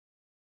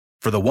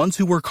For the ones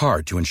who work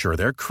hard to ensure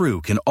their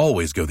crew can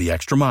always go the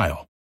extra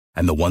mile,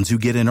 and the ones who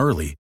get in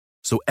early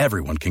so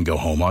everyone can go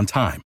home on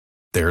time,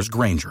 there's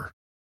Grainger,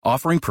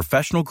 offering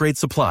professional-grade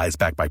supplies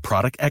backed by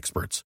product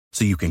experts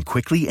so you can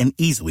quickly and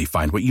easily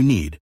find what you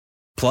need.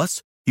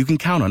 Plus, you can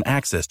count on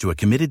access to a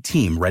committed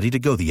team ready to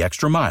go the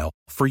extra mile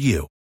for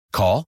you.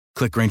 Call,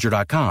 click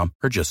Grainger.com,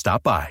 or just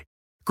stop by.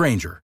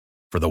 Grainger,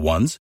 for the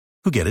ones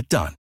who get it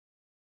done.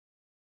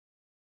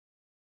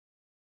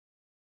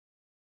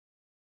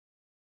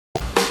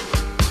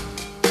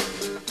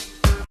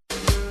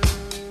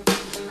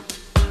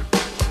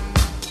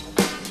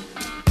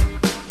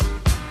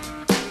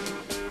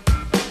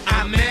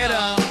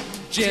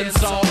 Is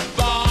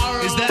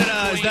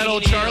that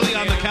old Charlie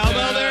on the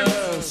cowbell there?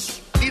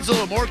 Needs a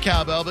little more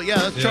cowbell, but yeah,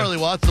 that's Charlie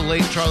Watts. The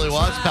late Charlie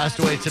Watts passed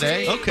away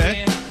today.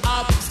 Okay. Is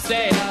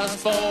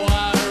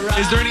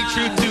there any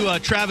truth to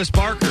Travis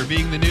Barker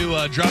being the new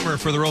drummer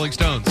for the Rolling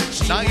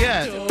Stones? Not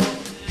yet.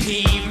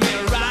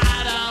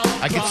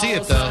 I can see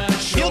it though.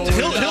 He'll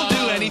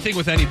do anything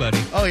with anybody.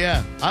 Oh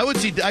yeah, I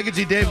could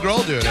see Dave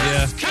Grohl doing it.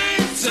 Yeah.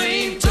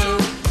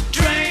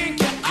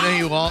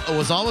 He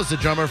was almost the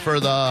drummer for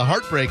the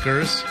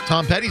Heartbreakers,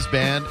 Tom Petty's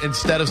band,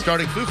 instead of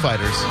starting Foo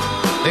Fighters.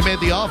 They made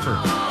the offer.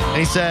 And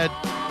he said,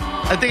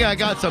 I think I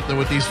got something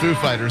with these Foo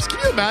Fighters. Can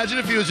you imagine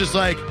if he was just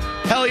like,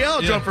 hell yeah,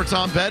 I'll drum for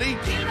Tom Petty?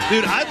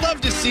 Dude, I'd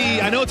love to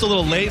see, I know it's a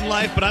little late in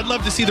life, but I'd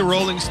love to see the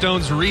Rolling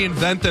Stones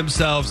reinvent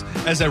themselves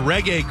as a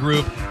reggae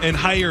group and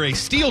hire a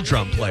steel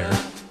drum player.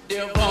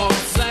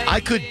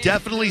 I could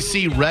definitely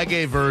see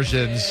reggae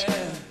versions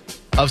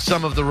of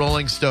some of the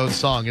Rolling Stones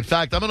song. In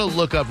fact, I'm going to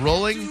look up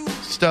Rolling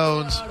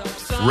Stones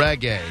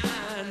reggae.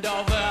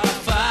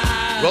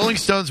 Rolling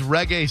Stones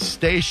reggae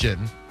station.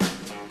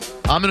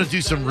 I'm going to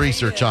do some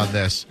research on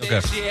this.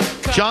 Okay.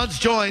 John's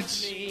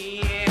Joints,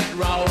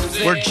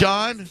 where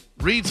John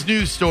reads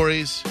news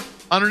stories,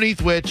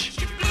 underneath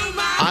which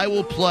I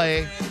will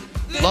play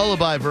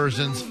lullaby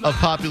versions of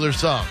popular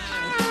songs.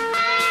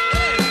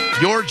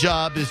 Your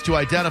job is to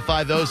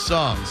identify those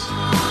songs.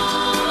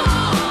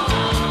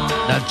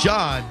 Now,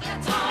 John,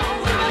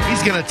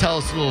 he's going to tell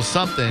us a little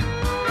something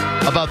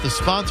about the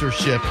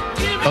sponsorship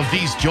of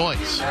these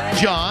joints.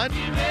 John?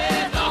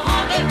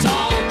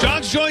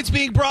 John's Joints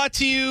being brought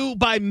to you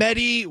by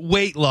Medi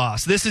Weight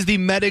Loss. This is the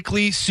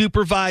medically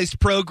supervised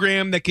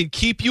program that can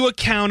keep you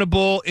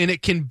accountable, and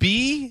it can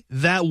be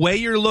that way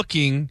you're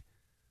looking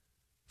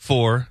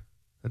for.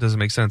 That doesn't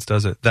make sense,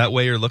 does it? That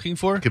way you're looking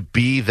for? It could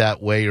be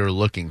that way you're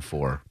looking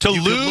for. To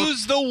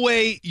lose the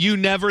weight you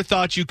never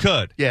thought you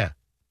could. Yeah.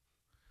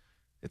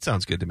 It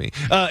sounds good to me.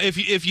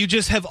 If you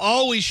just have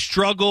always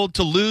struggled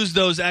to lose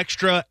those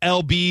extra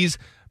lbs,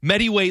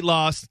 Medi Weight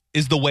Loss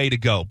is the way to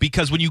go,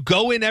 because when you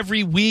go in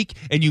every week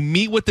and you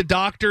meet with the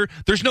doctor,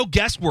 there's no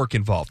guesswork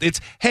involved.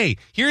 It's, hey,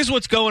 here's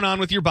what's going on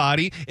with your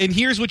body, and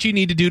here's what you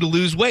need to do to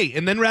lose weight.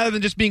 And then rather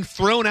than just being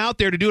thrown out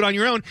there to do it on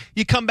your own,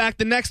 you come back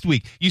the next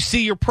week. You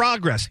see your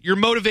progress. You're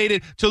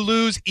motivated to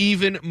lose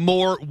even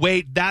more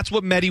weight. That's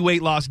what Medi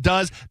Weight Loss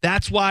does.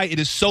 That's why it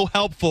is so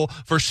helpful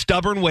for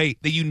stubborn weight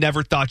that you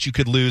never thought you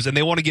could lose. And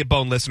they want to give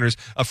Bone listeners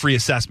a free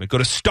assessment. Go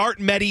to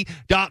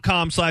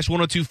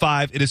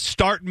startmedi.com/1025. It is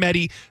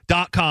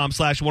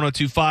startmedi.com/1025,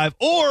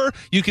 or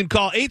you can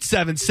call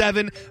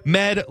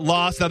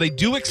 877-MED-LOSS. Now, they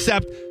do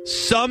accept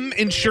some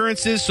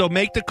insurances, so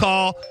make the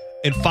call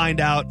and find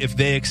out if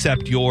they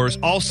accept yours.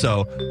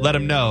 Also, let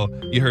them know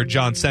you heard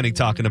John Senning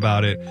talking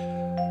about it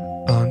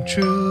on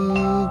True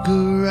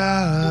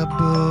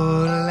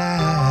Garabo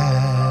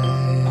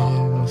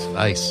Live.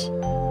 Nice.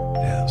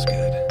 Yeah, that was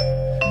good.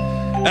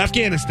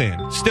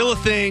 Afghanistan, still a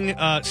thing,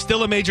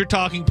 still a major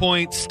talking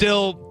point,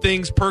 still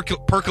things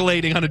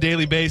percolating on a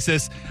daily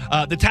basis.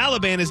 The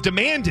Taliban is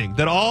demanding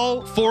that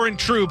all foreign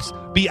troops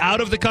be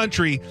out of the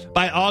country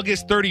by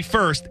August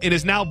 31st and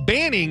is now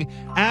banning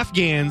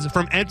Afghans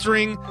from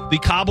entering the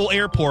Kabul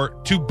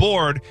airport to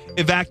board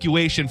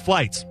evacuation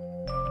flights.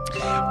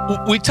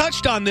 We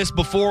touched on this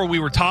before we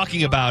were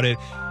talking about it.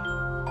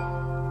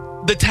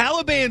 The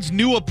Taliban's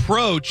new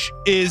approach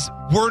is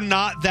we're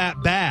not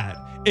that bad.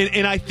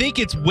 And I think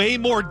it's way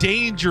more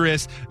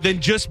dangerous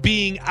than just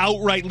being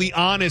outrightly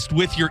honest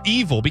with your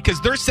evil, because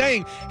they're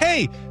saying,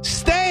 hey,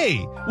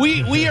 stay.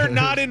 We are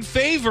not in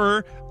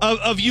favor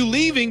of you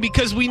leaving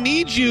because we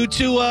need you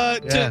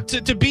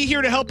to be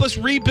here to help us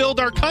rebuild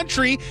our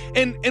country,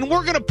 and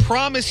we're going to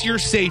promise your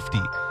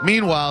safety.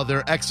 Meanwhile,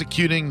 they're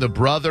executing the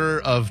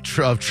brother of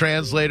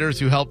translators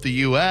who helped the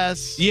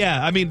U.S.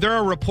 Yeah, I mean, there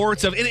are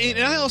reports of, and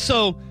I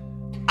also...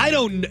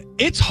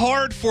 it's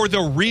hard for the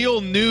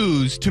real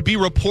news to be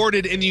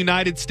reported in the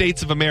United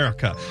States of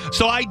America.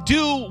 So I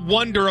do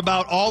wonder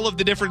about all of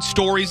the different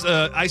stories.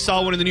 I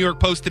saw one in the New York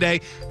Post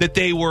today that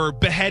they were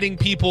beheading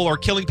people or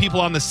killing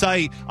people on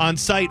site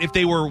if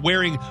they were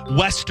wearing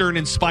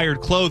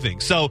Western-inspired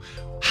clothing. So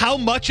how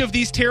much of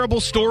these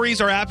terrible stories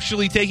are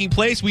actually taking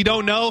place, we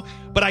don't know.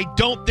 But I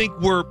don't think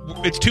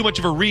it's too much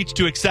of a reach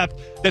to accept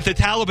that the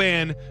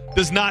Taliban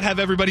does not have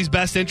everybody's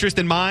best interest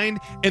in mind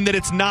and that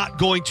it's not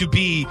going to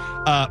be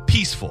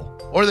peaceful.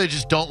 Or they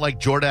just don't like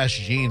Jordache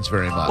jeans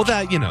very much. Well,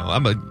 that,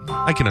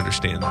 I can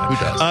understand that. Who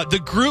does? The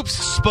group's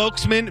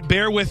spokesman,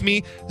 bear with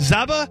me,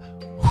 Zaba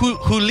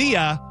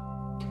Hulia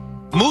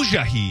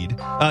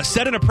Mujahid,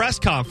 said in a press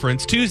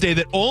conference Tuesday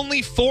that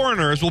only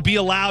foreigners will be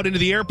allowed into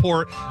the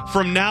airport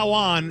from now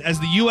on as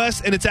the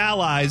U.S. and its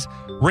allies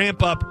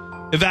ramp up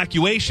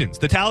evacuations.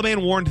 The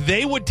Taliban warned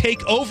they would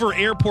take over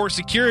airport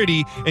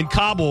security in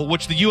Kabul,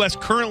 which the U.S.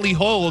 currently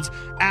holds,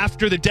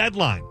 after the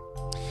deadline.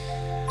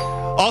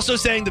 Also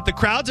saying that the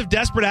crowds of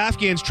desperate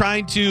Afghans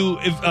trying to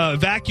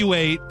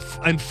evacuate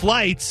on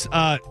flights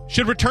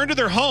should return to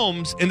their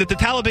homes, and that the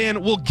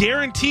Taliban will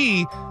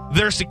guarantee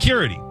their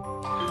security.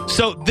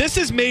 So this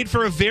has made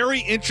for a very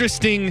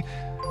interesting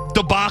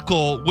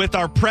debacle with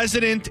our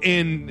president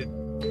and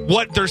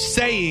what they're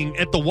saying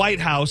at the White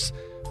House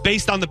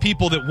based on the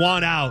people that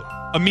want out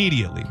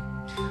immediately.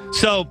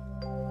 So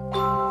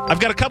I've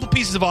got a couple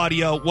pieces of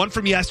audio, one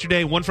from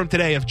yesterday, one from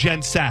today, of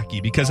Jen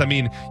Psaki, because,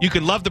 you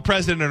can love the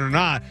president or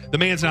not, the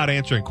man's not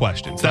answering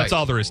questions. That's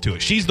all there is to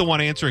it. She's the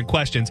one answering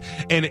questions,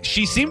 and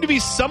she seemed to be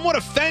somewhat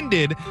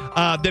offended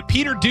that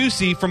Peter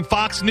Doocy from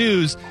Fox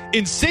News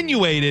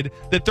insinuated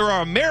that there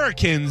are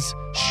Americans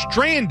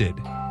stranded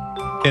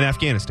in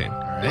Afghanistan. All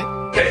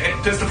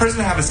right. Does the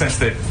president have a sense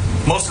that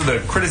most of the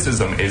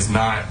criticism is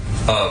not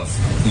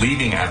of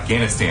leaving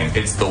Afghanistan,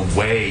 it's the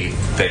way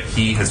that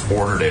he has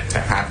ordered it to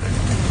happen,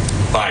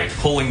 by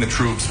pulling the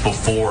troops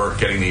before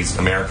getting these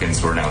Americans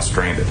who are now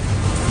stranded?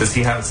 Does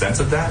he have a sense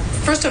of that?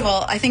 First of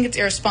all, I think it's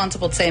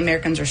irresponsible to say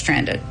Americans are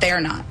stranded. They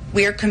are not.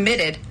 We are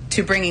committed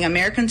to bringing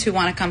Americans who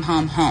want to come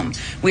home.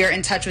 We are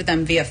in touch with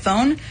them via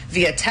phone,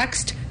 via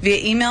text,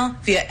 via email,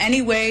 via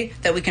any way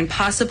that we can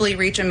possibly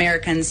reach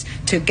Americans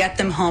to get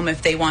them home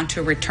if they want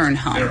to return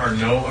home. There are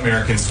no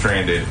Americans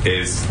stranded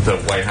is the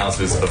White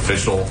House's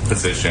official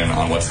position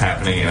on what's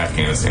happening in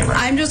Afghanistan right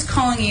now. I'm just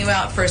calling you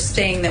out for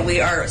saying that we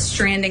are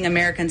stranding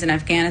Americans in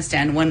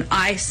Afghanistan when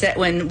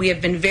we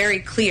have been very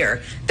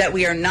clear that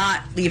we are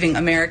not leaving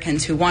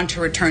Americans who want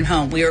to return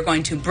home. We are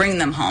going to bring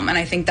them home, and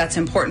I think that's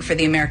important for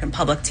the American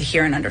public to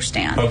hear and understand.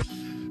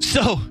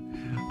 So,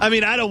 I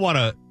don't want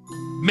to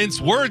mince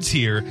words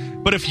here,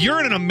 but if you're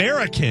an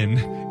American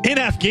in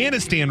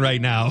Afghanistan right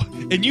now,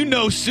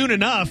 and soon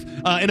enough,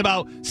 in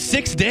about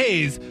 6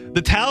 days,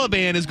 the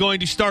Taliban is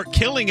going to start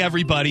killing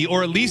everybody,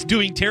 or at least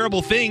doing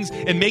terrible things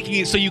and making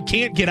it so you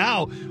can't get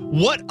out,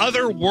 what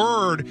other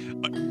word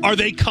are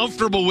they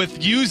comfortable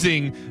with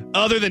using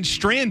other than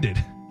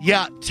stranded?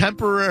 Yeah,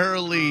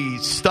 temporarily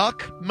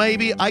stuck,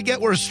 maybe. I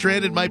get where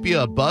stranded might be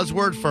a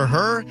buzzword for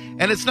her.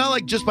 And it's not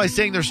like just by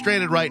saying they're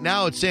stranded right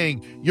now, it's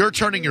saying you're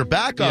turning your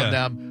back on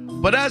them.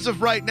 But as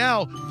of right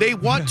now, they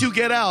want to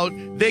get out.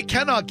 They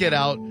cannot get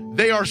out.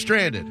 They are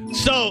stranded.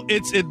 So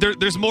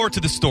there's more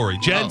to the story.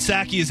 Jen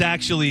Psaki is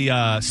actually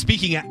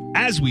speaking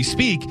as we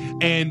speak,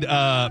 and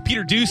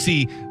Peter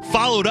Doocy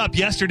followed up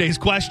yesterday's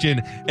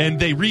question, and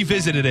they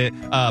revisited it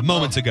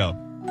moments ago.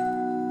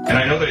 And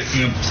I know that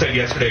you said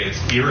yesterday it's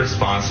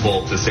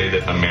irresponsible to say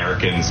that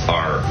Americans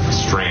are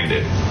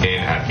stranded in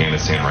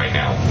Afghanistan right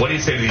now. What do you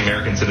say to the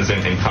American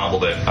citizen in Kabul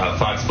that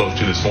Fox spoke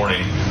to this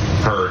morning?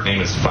 Her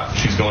name is,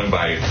 she's going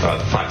by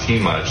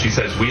Fatima. She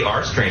says, we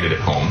are stranded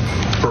at home.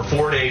 For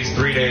 4 days,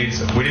 3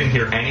 days, we didn't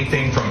hear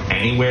anything from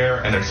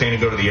anywhere, and they're saying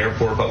to go to the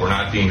airport, but we're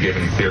not being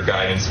given clear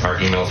guidance. Our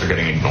emails are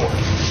getting ignored.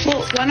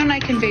 Well, why don't I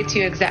convey to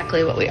you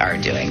exactly what we are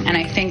doing? And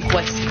I think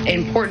what's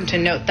important to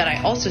note that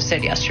I also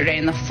said yesterday,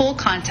 in the full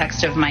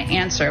context of my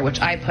answer,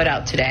 which I put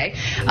out today,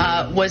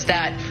 was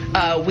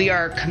that we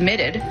are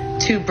committed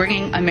to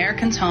bringing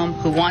Americans home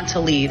who want to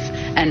leave,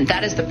 and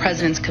that is the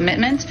president's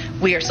commitment.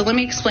 So let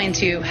me explain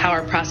to you how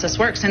our process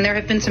works, and there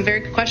have been some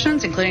very good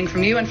questions, including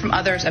from you and from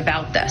others,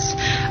 about this.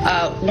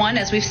 One,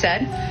 as we've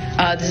said,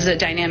 this is a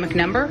dynamic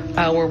number.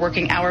 We're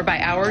working hour by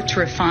hour to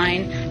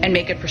refine and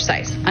make it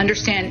precise.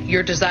 Understand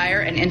your desire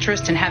and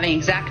interest in having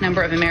exact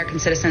number of American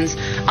citizens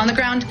on the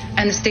ground,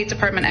 and the State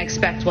Department, I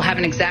expect, will have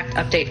an exact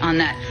update on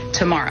that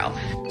tomorrow.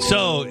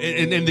 So,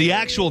 in the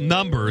actual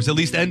numbers, at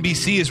least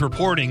NBC is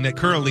reporting that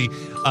currently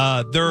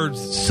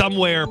there's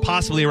somewhere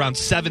possibly around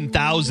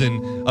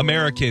 7,000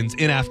 Americans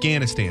in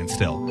Afghanistan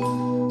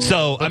still.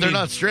 So, but they're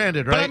not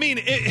stranded, right? But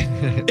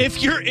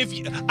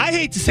I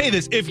hate to say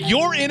this, if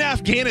you're in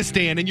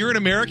Afghanistan and you're an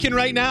American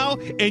right now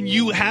and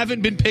you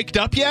haven't been picked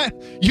up yet,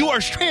 you are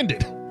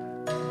stranded.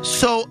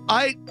 So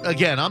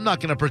I'm not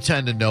going to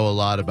pretend to know a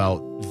lot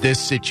about this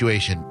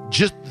situation.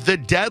 Just the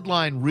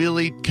deadline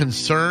really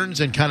concerns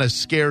and kind of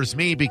scares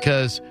me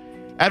because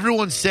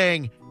everyone's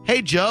saying,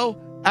 hey, Joe,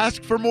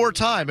 ask for more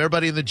time.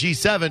 Everybody in the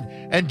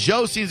G7. And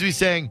Joe seems to be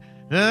saying,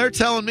 they're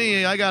telling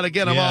me I got to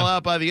get them all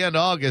out by the end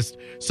of August,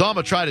 so I'm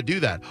going to try to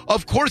do that.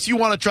 Of course you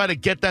want to try to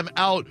get them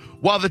out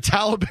while the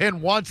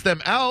Taliban wants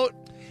them out.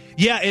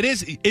 Yeah, it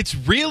is. It's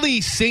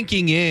really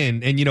sinking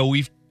in. And,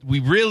 we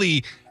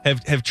really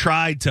have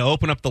tried to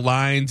open up the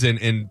lines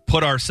and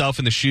put ourselves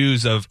in the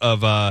shoes of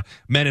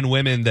men and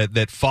women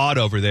that fought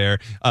over there.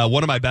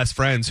 One of my best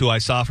friends who I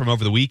saw from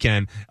over the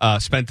weekend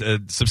spent a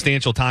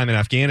substantial time in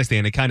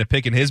Afghanistan and kind of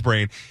picking his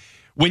brain.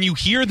 When you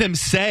hear them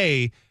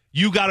say,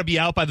 you got to be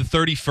out by the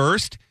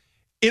 31st,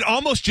 it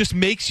almost just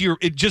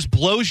it just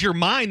blows your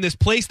mind, this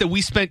place that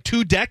we spent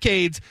 2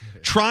 decades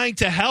trying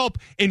to help,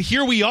 and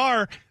here we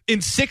are in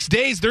 6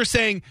 days. They're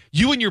saying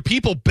you and your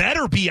people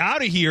better be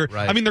out of here.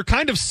 Right. I mean, they're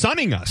kind of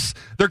sunning us.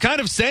 They're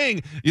kind of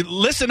saying,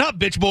 listen up,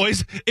 bitch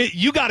boys,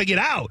 you got to get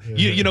out.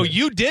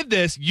 You did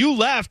this, you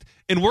left,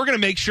 and we're going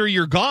to make sure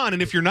you're gone,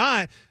 and if you're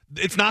not,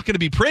 it's not going to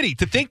be pretty.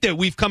 To think that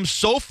we've come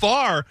so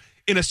far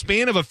in a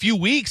span of a few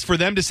weeks for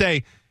them to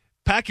say,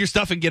 pack your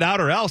stuff and get out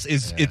or else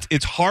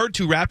it's hard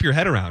to wrap your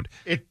head around.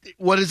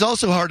 What is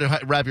also hard to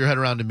wrap your head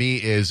around to me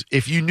is,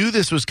 if you knew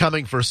this was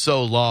coming for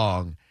so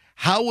long,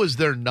 how was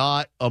there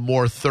not a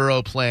more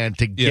thorough plan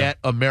to get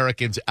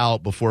Americans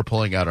out before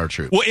pulling out our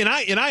troops? Well,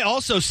 and I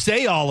also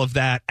say all of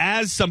that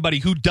as somebody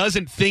who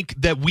doesn't think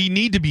that we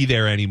need to be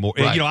there anymore.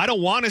 Right. I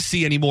don't want to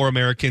see any more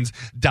Americans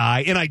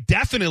die, and I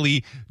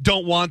definitely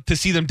don't want to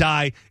see them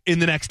die in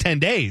the next 10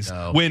 days.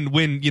 No.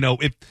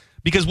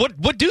 Because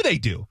what do they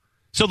do?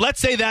 So let's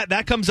say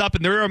that comes up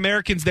and there are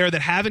Americans there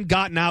that haven't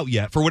gotten out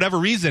yet for whatever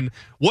reason.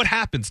 What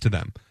happens to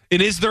them?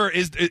 And is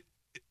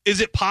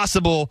it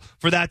possible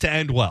for that to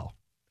end well?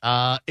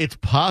 It's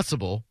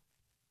possible.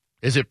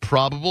 Is it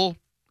probable?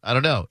 I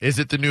don't know. Is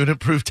it the new and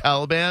improved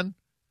Taliban?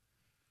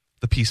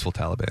 The peaceful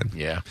Taliban.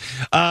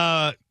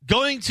 Yeah.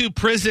 Going to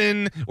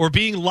prison or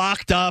being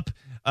locked up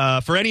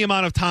for any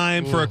amount of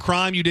time for a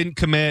crime you didn't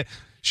commit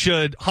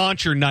should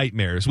haunt your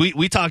nightmares.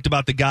 We talked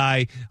about the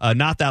guy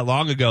not that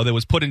long ago that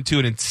was put into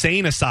an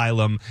insane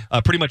asylum,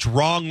 pretty much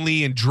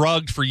wrongly and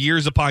drugged for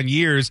years upon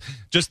years,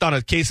 just on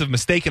a case of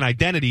mistaken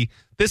identity.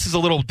 This is a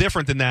little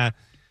different than that.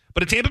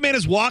 But a Tampa man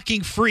is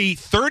walking free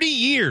 30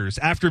 years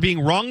after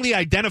being wrongly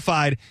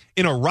identified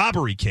in a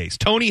robbery case.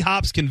 Tony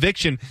Hopp's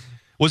conviction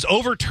was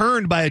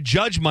overturned by a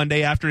judge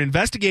Monday after an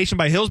investigation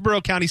by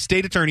Hillsborough County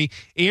State Attorney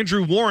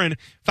Andrew Warren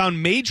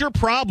found major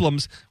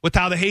problems with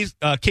how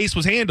the case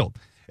was handled.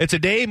 It's a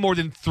day more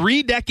than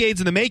 3 decades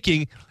in the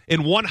making,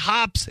 and one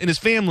Hops and his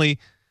family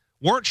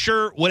weren't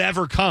sure would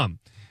ever come.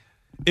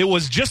 It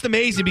was just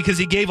amazing because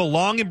he gave a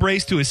long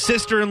embrace to his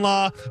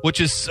sister-in-law,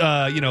 which is,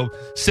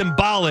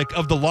 symbolic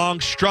of the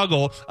long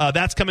struggle.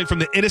 That's coming from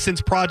the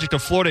Innocence Project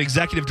of Florida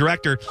Executive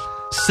Director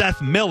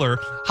Seth Miller.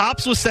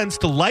 Hops was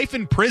sentenced to life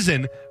in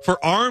prison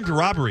for armed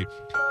robbery.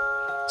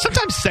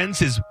 Sometimes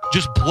sentences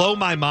just blow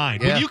my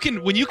mind. Yeah.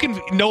 When you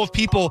can know of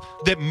people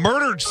that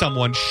murdered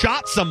someone,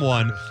 shot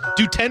someone,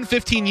 do 10,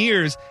 15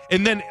 years,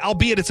 and then,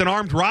 albeit it's an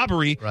armed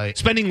robbery,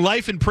 spending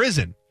life in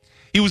prison.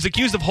 He was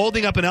accused of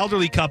holding up an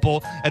elderly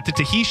couple at the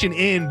Tahitian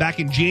Inn back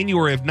in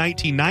January of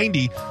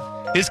 1990.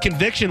 His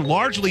conviction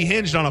largely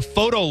hinged on a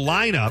photo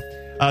lineup.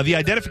 The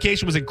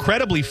identification was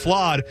incredibly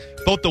flawed,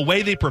 both the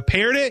way they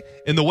prepared it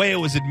and the way it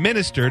was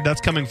administered.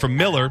 That's coming from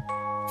Miller.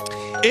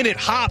 In it,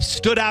 Hops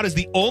stood out as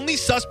the only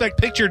suspect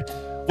pictured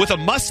with a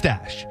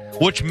mustache,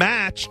 which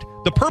matched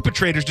the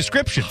perpetrator's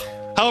description.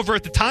 However,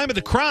 at the time of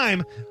the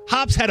crime,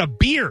 Hops had a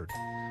beard,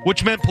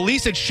 which meant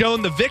police had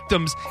shown the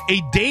victims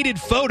a dated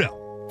photo.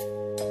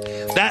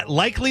 That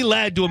likely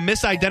led to a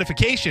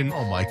misidentification.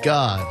 Oh, my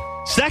God.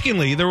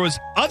 Secondly, there was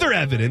other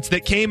evidence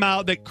that came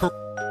out that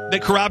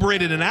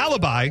corroborated an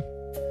alibi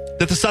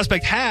that the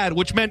suspect had,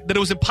 which meant that it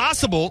was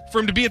impossible for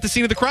him to be at the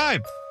scene of the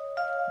crime.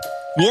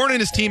 Warren and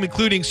his team,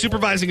 including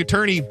supervising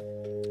attorney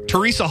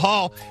Teresa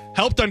Hall,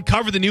 helped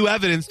uncover the new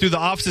evidence through the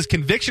office's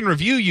conviction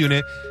review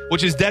unit,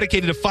 which is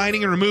dedicated to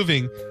finding and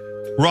removing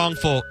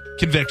wrongful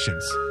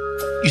convictions.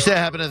 You say it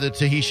happened at the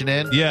Tahitian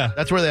Inn? Yeah.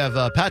 That's where they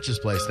have Patch's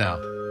place now.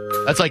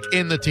 That's like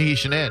in the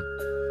Tahitian Inn.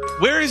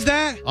 Where is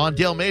that? On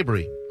Dale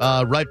Mabry,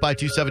 right by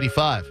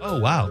 275. Oh,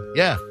 wow.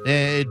 Yeah.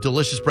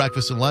 Delicious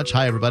breakfast and lunch.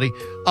 Hi, everybody.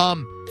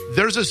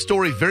 There's a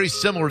story very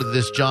similar to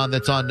this, John,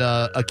 that's on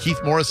a Keith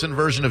Morrison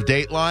version of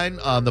Dateline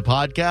on the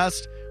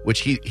podcast, which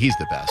he's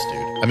the best,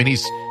 dude. I mean,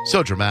 he's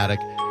so dramatic.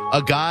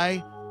 A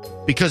guy,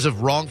 because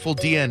of wrongful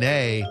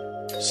DNA,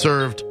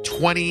 served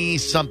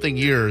 20-something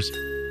years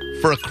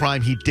for a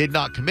crime he did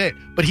not commit,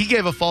 but he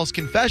gave a false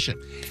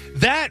confession.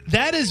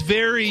 That is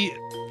very...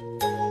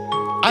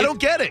 I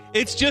don't get it.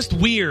 It's just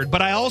weird,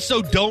 but I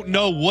also don't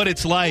know what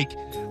it's like.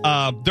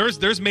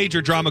 There's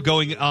major drama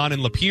going on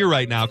in Lapeer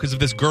right now because of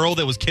this girl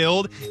that was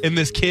killed, and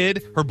this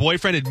kid, her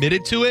boyfriend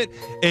admitted to it,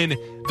 and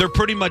they're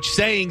pretty much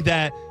saying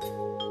that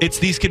it's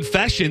these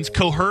confessions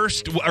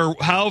coerced, or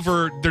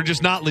however, they're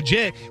just not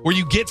legit, where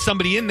you get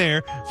somebody in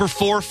there for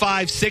 4,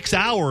 5, 6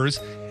 hours,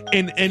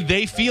 and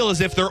they feel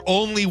as if their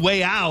only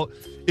way out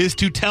is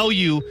to tell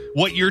you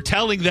what you're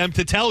telling them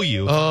to tell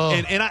you. Oh.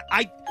 And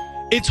I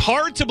it's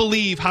hard to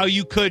believe how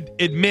you could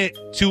admit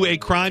to a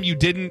crime you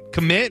didn't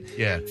commit.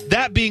 Yeah.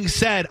 That being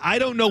said, I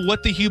don't know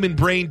what the human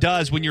brain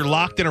does when you're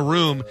locked in a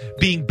room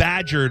being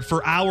badgered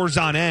for hours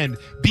on end,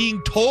 being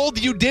told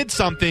you did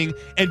something,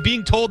 and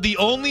being told the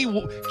only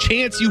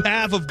chance you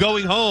have of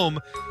going home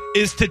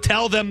is to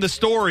tell them the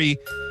story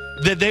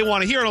that they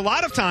want to hear. And a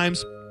lot of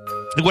times,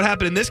 what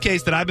happened in this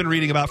case that I've been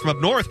reading about from up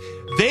north,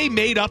 they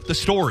made up the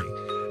story.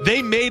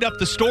 They made up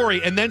the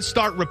story and then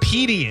start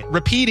repeating it.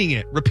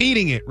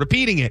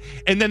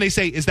 And then they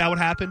say, is that what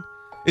happened?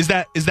 Is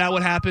that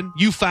what happened?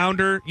 You found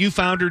her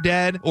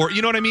dead, or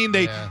you know what I mean?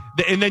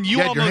 And then you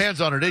had almost your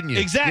hands on her, didn't you?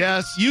 Exactly.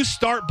 Yes. You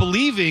start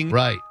believing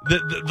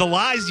the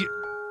lies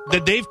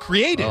that they've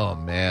created. Oh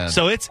man.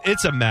 So it's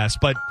a mess.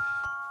 But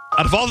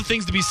out of all the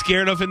things to be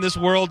scared of in this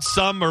world,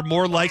 some are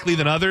more likely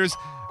than others.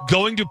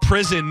 Going to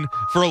prison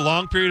for a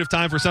long period of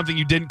time for something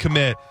you didn't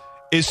commit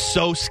is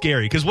so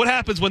scary. Because what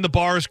happens when the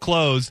bars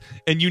close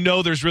and you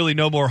know there's really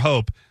no more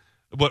hope?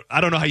 But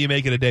I don't know how you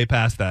make it a day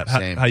past that.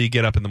 How you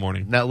get up in the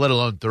morning. Not let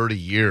alone 30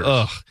 years.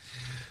 Ugh.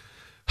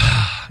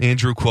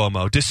 Andrew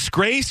Cuomo.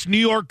 Disgraced New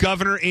York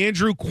Governor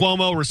Andrew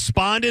Cuomo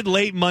responded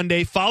late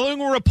Monday following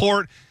a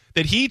report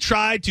that he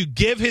tried to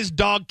give his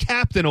dog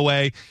Captain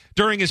away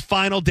during his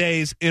final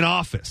days in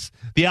office.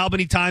 The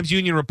Albany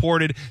Times-Union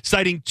reported,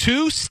 citing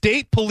 2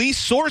 state police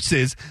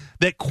sources,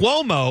 that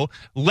Cuomo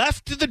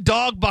left the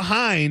dog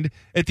behind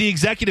at the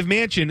executive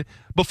mansion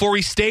before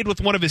he stayed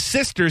with one of his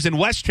sisters in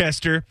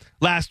Westchester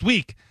last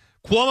week.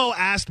 Cuomo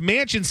asked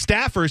mansion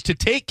staffers to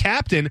take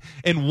Captain,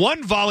 and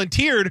one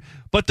volunteered,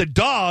 but the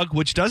dog,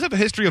 which does have a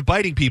history of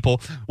biting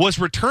people, was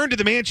returned to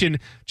the mansion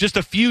just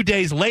a few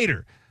days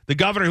later. The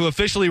governor, who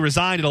officially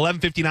resigned at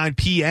 11:59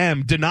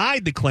 p.m.,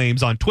 denied the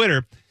claims on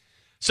Twitter.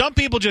 Some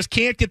people just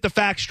can't get the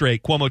facts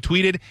straight, Cuomo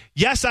tweeted.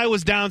 Yes, I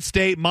was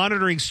downstate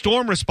monitoring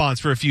storm response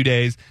for a few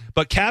days,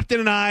 but Captain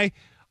and I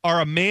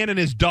are a man and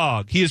his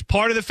dog. He is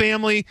part of the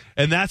family,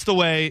 and that's the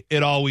way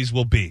it always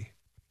will be.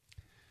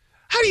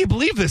 How do you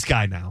believe this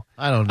guy now?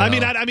 I don't know.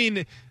 I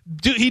mean,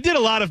 he did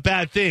a lot of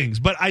bad things,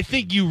 but I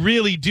think you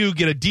really do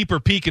get a deeper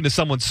peek into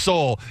someone's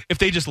soul if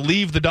they just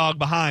leave the dog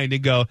behind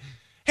and go,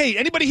 hey,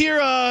 anybody here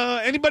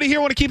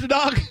want to keep the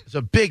dog? It's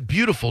a big,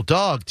 beautiful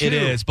dog, too. It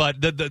is, but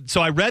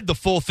so I read the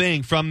full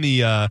thing from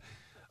the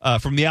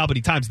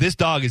Albany Times. This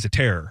dog is a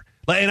terror.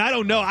 And I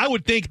don't know. I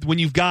would think when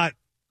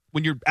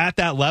you're at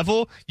that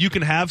level, you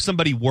can have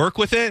somebody work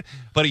with it.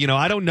 But,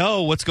 I don't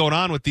know what's going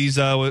on with these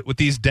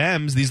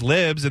Dems, these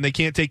libs, and they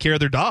can't take care of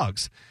their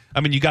dogs. I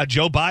mean, you got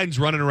Joe Biden's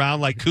running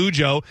around like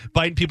Cujo,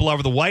 biting people all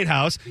over the White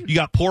House. You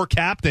got poor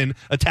Captain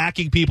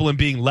attacking people and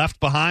being left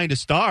behind to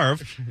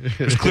starve.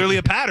 There's clearly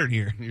a pattern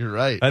here. You're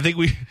right. I think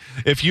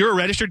if you're a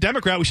registered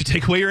Democrat, we should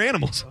take away your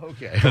animals.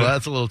 Okay. Well,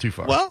 that's a little too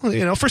far. Well,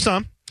 for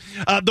some.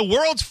 The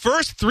world's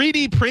first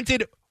 3D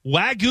printed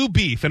Wagyu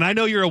beef, and I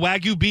know you're a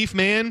Wagyu beef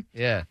man.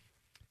 Yeah.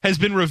 Has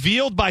been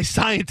revealed by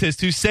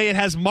scientists who say it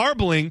has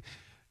marbling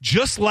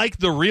just like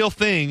the real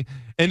thing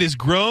and is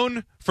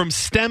grown from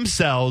stem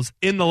cells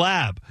in the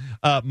lab.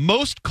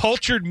 Most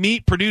cultured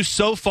meat produced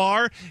so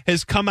far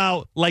has come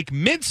out like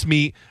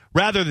mincemeat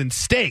rather than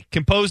steak,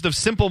 composed of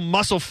simple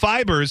muscle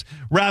fibers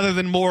rather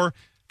than more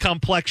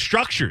complex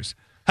structures.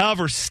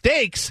 However,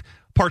 steaks,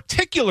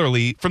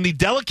 particularly from the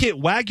delicate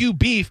Wagyu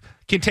beef,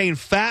 contain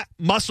fat,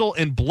 muscle,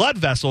 and blood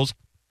vessels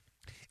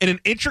in an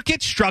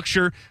intricate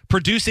structure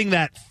producing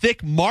that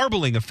thick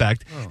marbling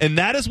effect. Oh. And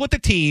that is what the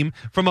team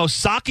from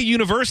Osaka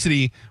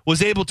University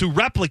was able to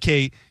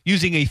replicate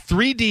using a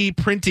 3D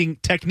printing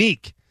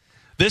technique.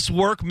 This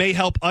work may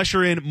help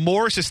usher in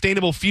more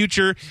sustainable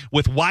future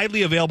with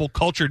widely available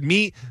cultured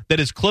meat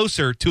that is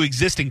closer to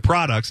existing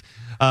products.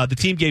 The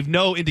team gave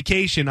no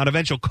indication on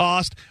eventual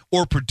cost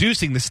or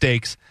producing the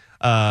steaks,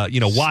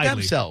 widely.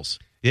 Stem cells.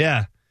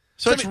 Yeah.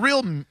 So it's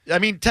real. I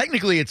mean,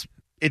 technically it's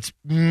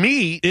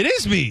meat. It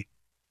is meat.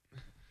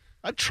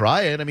 I'd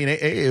try it. I mean,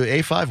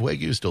 A5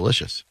 Wagyu is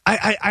delicious.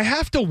 I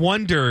have to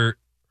wonder,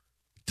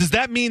 does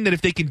that mean that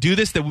if they can do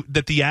this,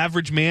 that the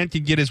average man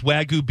can get his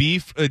Wagyu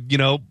beef,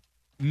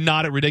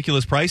 not at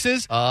ridiculous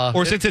prices?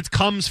 Or since it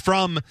comes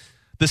from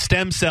the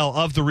stem cell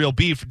of the real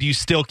beef, do you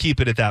still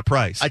keep it at that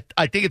price?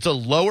 I think it's a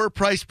lower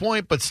price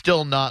point, but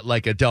still not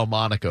like a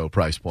Delmonico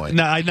price point.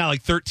 No, not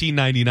like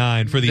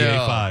 $13.99 for the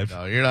A5.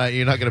 No, you're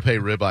not going to pay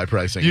ribeye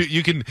pricing.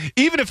 You can,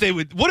 even if they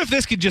would. What if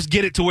this could just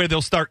get it to where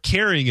they'll start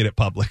carrying it at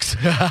Publix?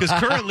 Because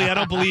currently, I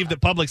don't believe that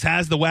Publix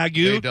has the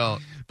Wagyu. They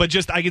don't. But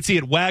just I can see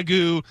it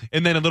Wagyu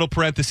and then in little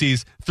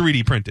parentheses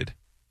 3D printed.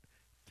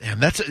 Damn,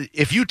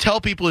 if you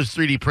tell people it's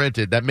 3D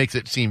printed, that makes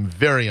it seem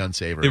very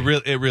unsavory.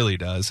 It really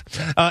does.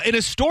 In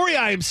a story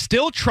I am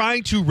still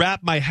trying to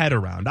wrap my head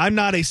around. I'm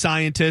not a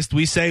scientist.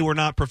 We say we're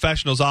not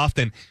professionals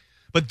often.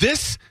 But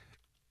this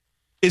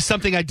is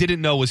something I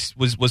didn't know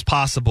was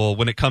possible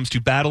when it comes to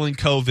battling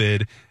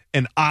COVID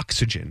and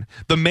oxygen.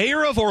 The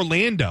mayor of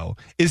Orlando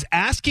is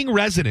asking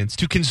residents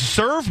to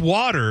conserve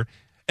water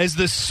as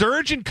the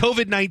surge in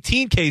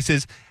COVID-19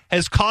 cases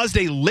has caused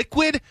a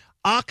liquid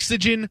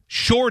oxygen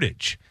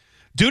shortage.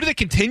 Due to the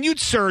continued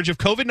surge of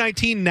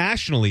COVID-19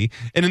 nationally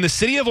and in the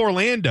city of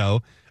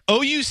Orlando,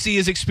 OUC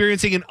is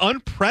experiencing an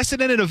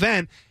unprecedented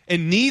event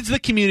and needs the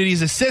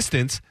community's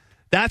assistance.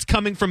 That's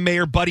coming from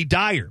Mayor Buddy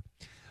Dyer.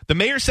 The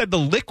mayor said the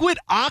liquid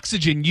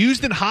oxygen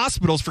used in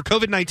hospitals for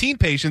COVID-19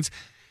 patients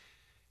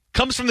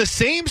comes from the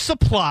same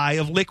supply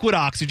of liquid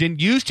oxygen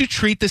used to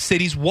treat the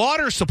city's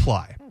water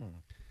supply.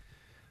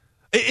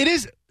 It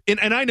is,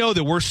 and I know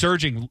that we're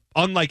surging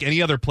unlike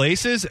any other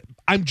places.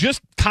 I'm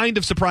just kind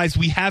of surprised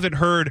we haven't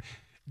heard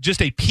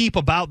just a peep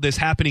about this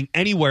happening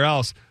anywhere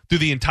else through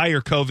the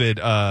entire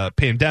COVID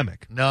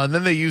pandemic. No, and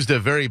then they used a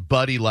very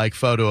Buddy-like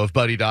photo of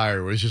Buddy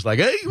Dyer, where he's just like,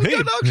 hey, we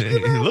got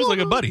oxygen. He looks like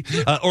a buddy.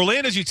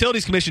 Orlando's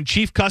Utilities Commission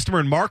Chief Customer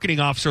and Marketing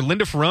Officer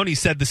Linda Ferroni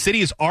said the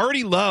city is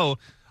already low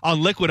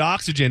on liquid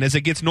oxygen, as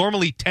it gets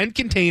normally 10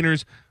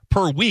 containers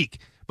per week,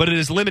 but it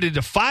is limited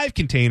to 5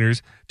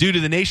 containers due to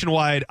the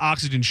nationwide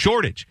oxygen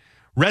shortage.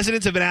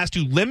 Residents have been asked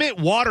to limit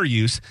water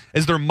use,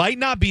 as there might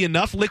not be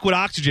enough liquid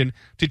oxygen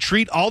to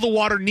treat all the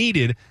water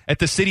needed at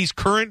the city's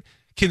current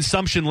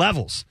consumption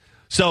levels.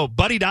 So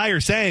Buddy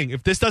Dyer saying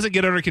if this doesn't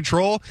get under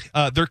control,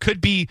 there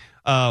could be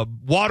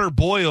water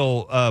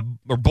boil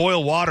or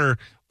boil water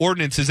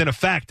ordinances in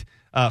effect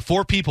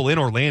for people in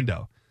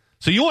Orlando.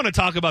 So you want to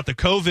talk about the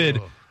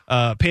COVID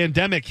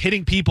pandemic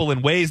hitting people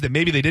in ways that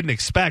maybe they didn't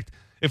expect.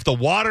 If the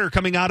water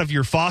coming out of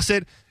your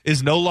faucet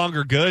is no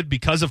longer good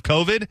because of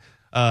COVID,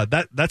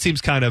 that seems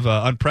kind of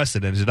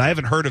unprecedented. I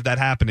haven't heard of that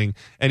happening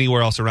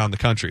anywhere else around the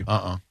country.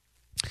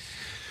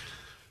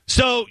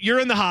 So you're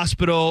in the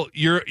hospital.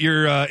 You're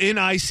in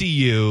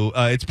ICU.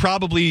 It's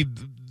probably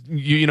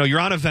you're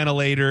on a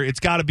ventilator. It's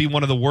got to be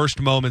one of the worst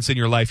moments in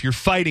your life. You're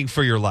fighting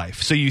for your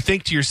life. So you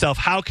think to yourself,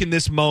 how can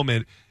this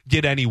moment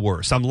get any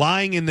worse? I'm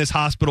lying in this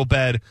hospital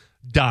bed,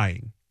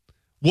 dying.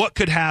 What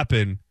could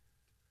happen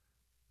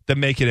that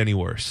make it any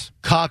worse?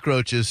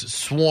 Cockroaches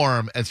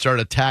swarm and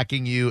start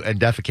attacking you and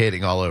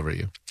defecating all over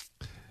you.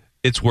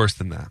 It's worse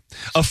than that.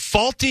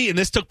 And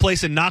this took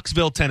place in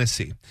Knoxville,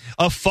 Tennessee.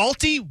 A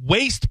faulty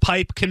waste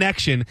pipe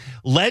connection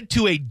led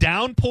to a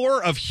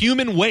downpour of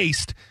human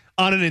waste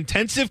on an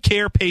intensive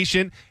care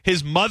patient,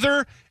 his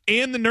mother,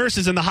 and the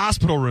nurses in the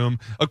hospital room,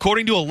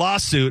 according to a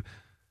lawsuit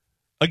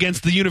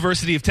against the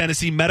University of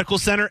Tennessee Medical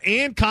Center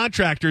and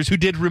contractors who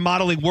did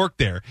remodeling work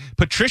there.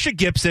 Patricia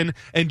Gibson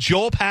and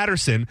Joel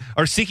Patterson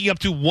are seeking up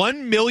to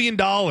 $1 million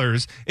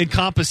in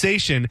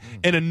compensation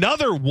and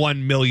another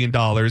 $1 million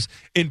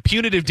in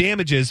punitive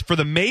damages for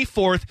the May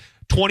 4th,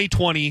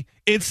 2020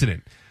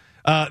 incident.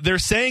 They're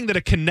saying that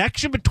a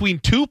connection between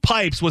 2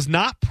 pipes was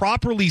not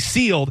properly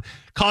sealed,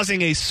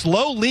 causing a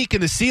slow leak in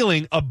the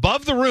ceiling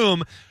above the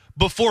room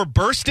before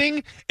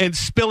bursting and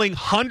spilling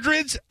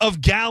hundreds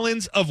of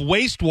gallons of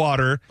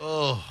wastewater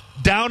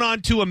down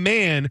onto a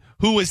man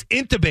who was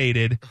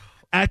intubated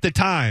at the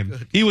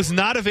time. He was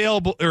not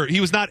able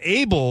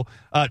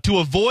to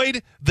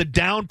avoid the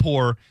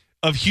downpour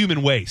of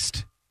human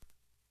waste.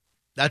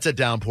 That's a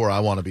downpour I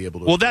want to be able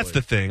to Well, avoid. that's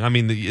the thing. I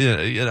mean,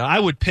 I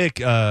would pick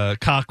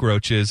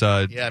cockroaches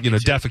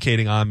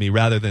defecating on me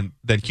rather than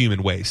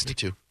human waste. Me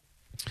too.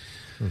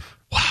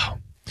 Wow.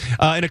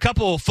 And a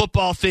couple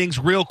football things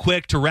real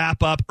quick to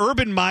wrap up.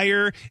 Urban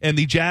Meyer and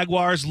the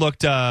Jaguars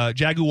looked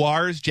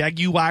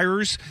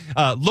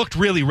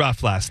really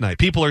rough last night.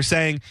 People are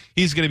saying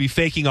he's going to be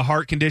faking a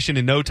heart condition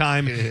in no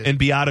time and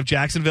be out of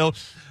Jacksonville.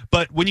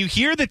 But when you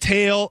hear the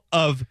tale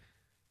of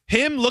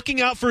him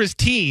looking out for his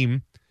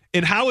team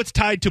and how it's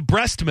tied to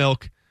breast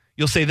milk,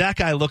 you'll say that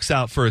guy looks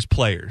out for his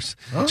players.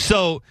 Huh?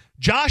 So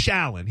Josh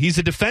Allen, he's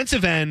a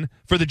defensive end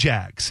for the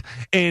Jags.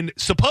 And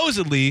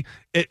supposedly,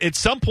 at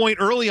some point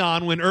early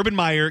on when Urban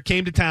Meyer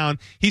came to town,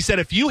 he said,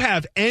 if you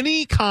have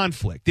any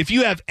conflict, if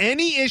you have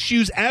any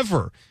issues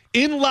ever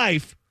in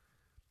life,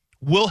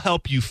 we'll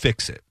help you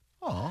fix it.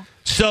 Aww.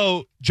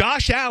 So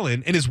Josh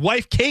Allen and his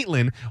wife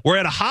Caitlin were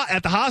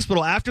at the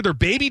hospital after their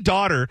baby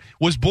daughter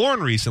was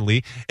born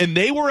recently, and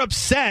they were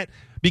upset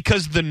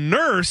because the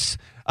nurse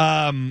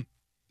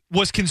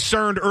was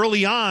concerned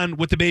early on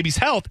with the baby's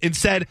health and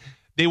said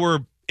they were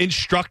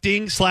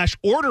instructing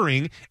 /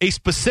 ordering a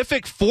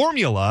specific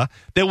formula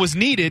that was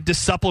needed to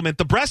supplement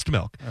the breast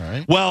milk. All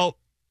right. Well,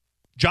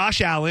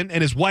 Josh Allen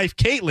and his wife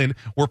Caitlin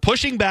were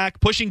pushing back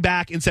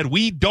and said,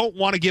 we don't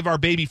want to give our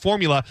baby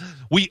formula.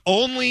 We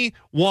only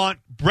want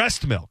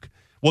breast milk.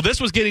 Well,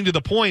 this was getting to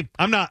the point.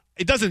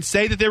 It doesn't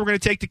say that they were going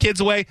to take the kids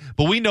away,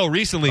 but we know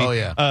recently,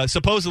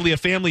 supposedly a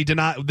family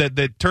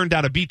that turned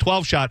down a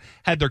B12 shot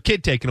had their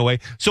kid taken away.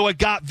 So it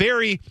got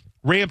very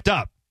ramped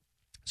up.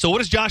 So what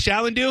does Josh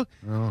Allen do?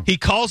 Oh. He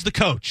calls the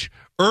coach,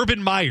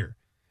 Urban Meyer.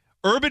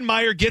 Urban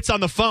Meyer gets on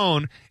the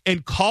phone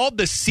and called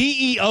the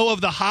CEO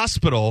of the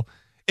hospital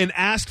and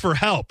asked for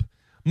help.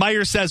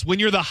 Meyer says, when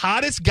you're the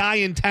hottest guy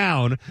in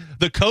town,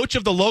 the coach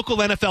of the local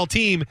NFL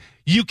team,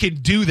 you can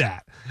do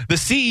that. The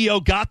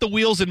CEO got the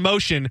wheels in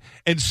motion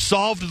and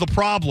solved the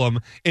problem,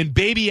 and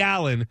baby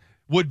Allen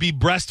would be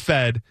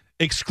breastfed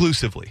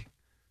exclusively.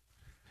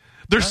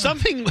 There's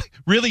something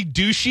really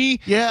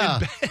douchey. Yeah,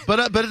 but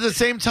at the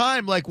same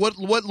time, like what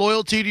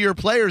loyalty to your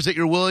players that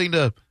you're willing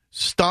to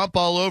stomp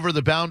all over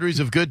the boundaries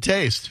of good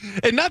taste?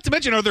 And not to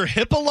mention, are there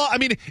HIPAA law? I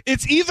mean,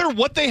 it's either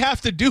what they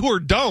have to do or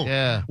don't.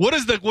 Yeah. What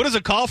does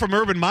a call from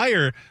Urban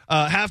Meyer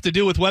have to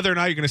do with whether or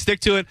not you're going to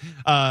stick to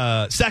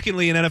it?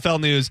 Secondly, in NFL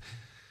news,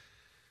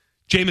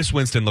 Jameis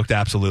Winston looked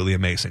absolutely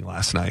amazing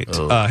last night.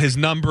 His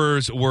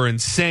numbers were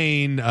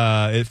insane.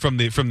 From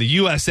the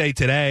USA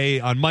Today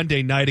on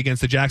Monday night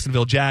against the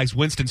Jacksonville Jags,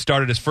 Winston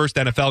started his first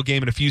NFL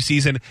game in a few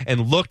seasons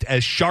and looked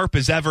as sharp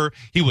as ever.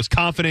 He was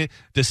confident,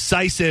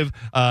 decisive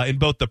in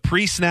both the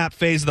pre-snap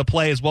phase of the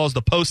play as well as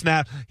the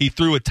post-snap. He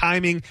threw with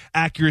timing,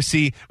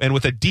 accuracy, and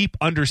with a deep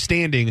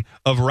understanding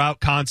of route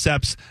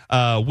concepts.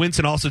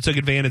 Winston also took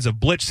advantage of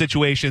blitz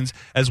situations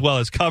as well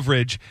as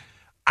coverage.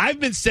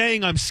 I've been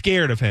saying I'm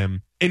scared of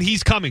him, and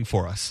he's coming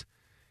for us.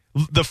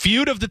 The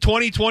feud of the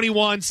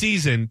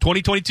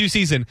 2022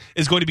 season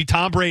is going to be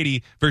Tom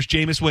Brady versus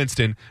Jameis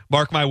Winston.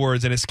 Mark my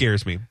words, and it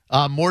scares me.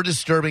 More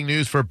disturbing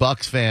news for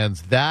Bucs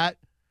fans. That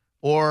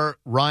or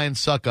Ryan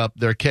Suckup,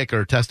 their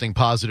kicker, testing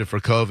positive for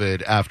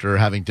COVID after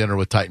having dinner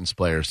with Titans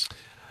players.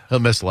 He'll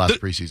miss the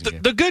last preseason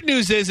game. The good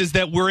news is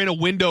that we're in a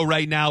window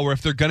right now where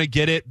if they're going to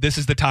get it, this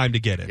is the time to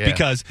get it. Yeah.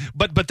 Because,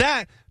 but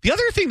the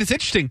other thing that's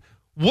interesting,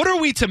 what are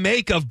we to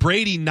make of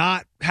Brady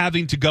not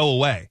having to go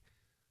away?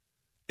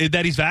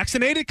 That he's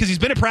vaccinated? Because he's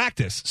been at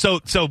practice. So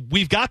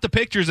we've got the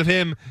pictures of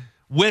him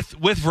with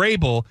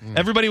Vrabel.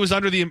 Everybody was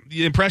under the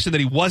impression that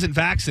he wasn't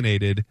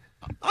vaccinated.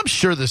 I'm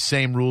sure the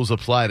same rules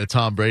apply to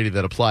Tom Brady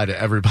that apply to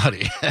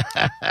everybody.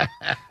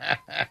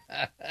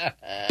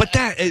 But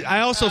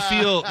I also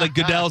feel like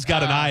Goodell's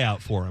got an eye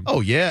out for him.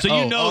 Oh yeah. So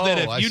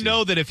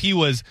that if he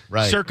was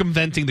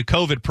circumventing the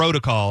COVID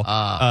protocol,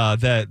 because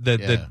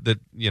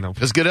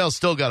Goodell's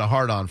still got a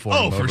hard on for him.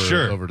 Oh, for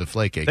sure. Over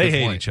Deflategate. They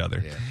hate each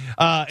other.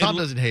 Yeah. Tom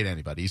doesn't hate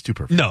anybody. He's too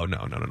perfect. No.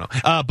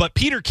 But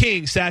Peter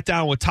King sat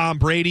down with Tom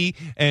Brady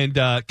and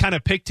kind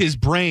of picked his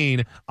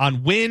brain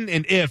on when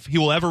and if he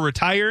will ever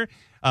retire.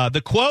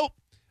 The quote,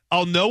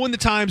 "I'll know when the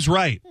time's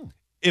right.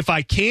 If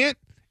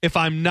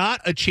I'm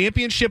not a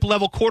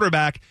championship-level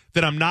quarterback,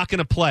 then I'm not going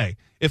to play.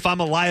 If I'm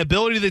a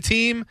liability to the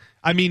team,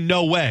 I mean,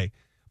 no way.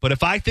 But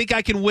if I think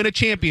I can win a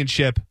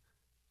championship,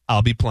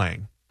 I'll be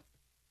playing."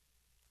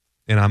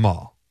 And I'm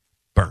all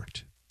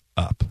burnt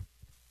up.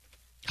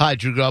 Hi,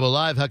 Drew Garabo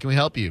Live. How can we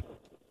help you?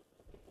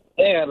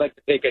 Hey, I'd like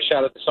to take a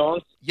shot at the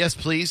song. Yes,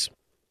 please.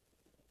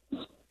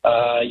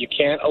 You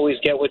can't always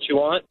get what you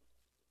want.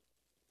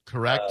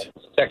 Correct.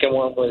 Second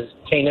one was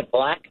Tainted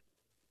Black.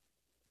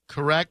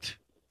 Correct.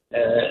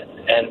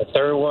 And the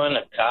third one,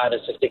 God,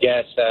 it's just a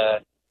guess.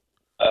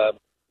 I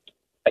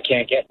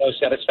can't get no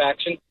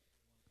satisfaction.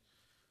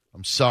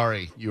 I'm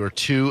sorry. You are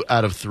 2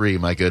 out of 3,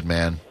 my good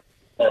man.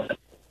 What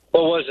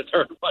was the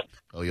third one?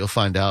 Oh, you'll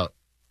find out.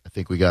 I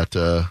think we got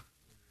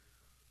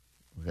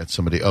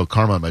somebody. Oh,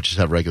 Carmine might just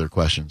have regular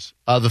questions.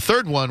 The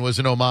third one was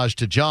an homage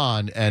to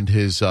John and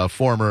his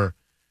former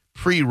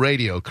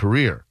pre-radio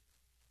career.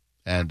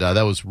 And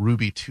that was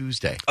Ruby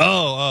Tuesday.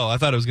 Oh, I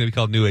thought it was going to be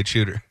called New Age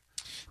Shooter.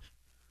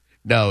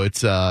 No,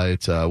 it's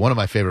one of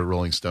my favorite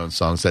Rolling Stones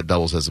songs that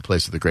doubles as a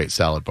place with a great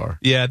salad bar.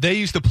 Yeah, they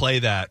used to play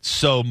that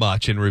so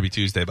much in Ruby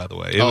Tuesday, by the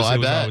way. It was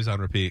always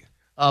on repeat.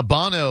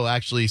 Bono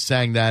actually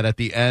sang that at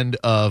the end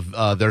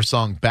of their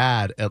song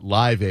Bad at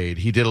Live Aid.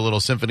 He did a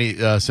little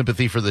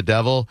Sympathy for the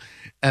Devil,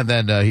 and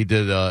then he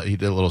did a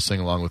little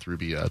sing-along with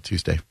Ruby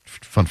Tuesday.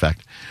 Fun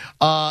fact.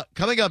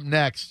 Coming up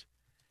next,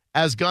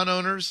 as gun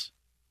owners,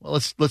 well,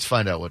 let's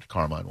find out what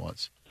Carmine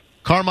wants.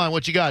 Carmine,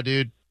 what you got,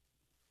 dude?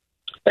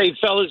 Hey,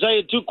 fellas, I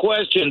had 2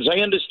 questions.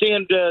 I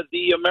understand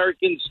the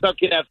Americans stuck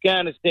in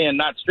Afghanistan,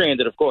 not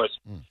stranded, of course.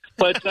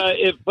 But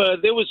if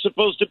there was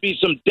supposed to be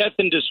some death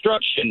and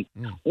destruction,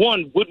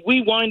 one, would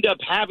we wind up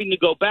having to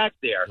go back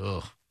there?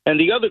 Ugh. And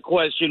the other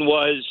question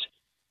was,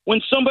 when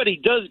somebody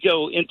does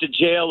go into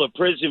jail or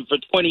prison for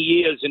 20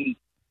 years and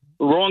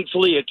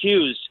wrongfully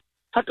accused,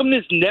 how come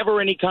there's never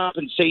any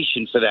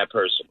compensation for that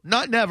person?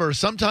 Not never.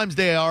 Sometimes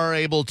they are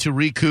able to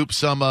recoup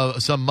some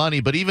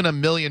money, but even $1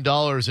 million,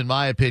 in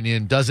my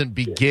opinion, doesn't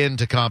begin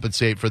to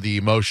compensate for the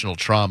emotional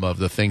trauma of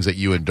the things that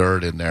you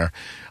endured in there.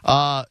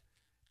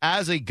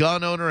 As a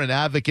gun owner and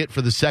advocate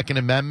for the Second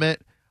Amendment,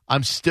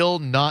 I'm still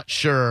not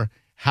sure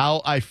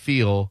how I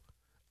feel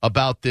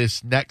about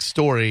this next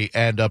story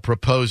and a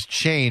proposed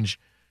change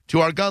to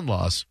our gun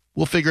laws.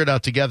 We'll figure it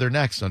out together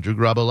next on Drew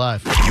Garabo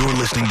Live. You're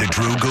listening to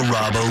Drew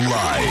Garabo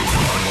Live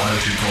on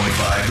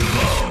 102.5 The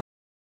Bone.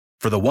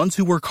 For the ones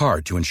who work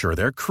hard to ensure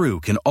their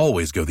crew can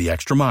always go the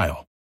extra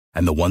mile,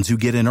 and the ones who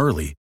get in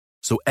early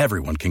so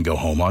everyone can go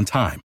home on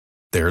time,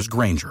 there's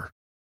Grainger,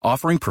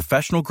 offering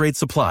professional-grade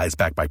supplies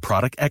backed by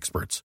product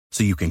experts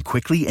so you can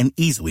quickly and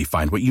easily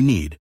find what you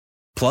need.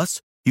 Plus,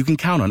 you can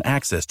count on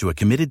access to a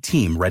committed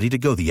team ready to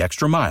go the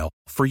extra mile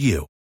for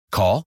you.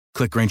 Call,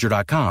 click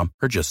Grainger.com,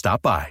 or just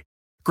stop by.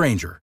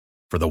 Grainger,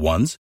 for the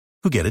ones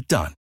who get it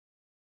done.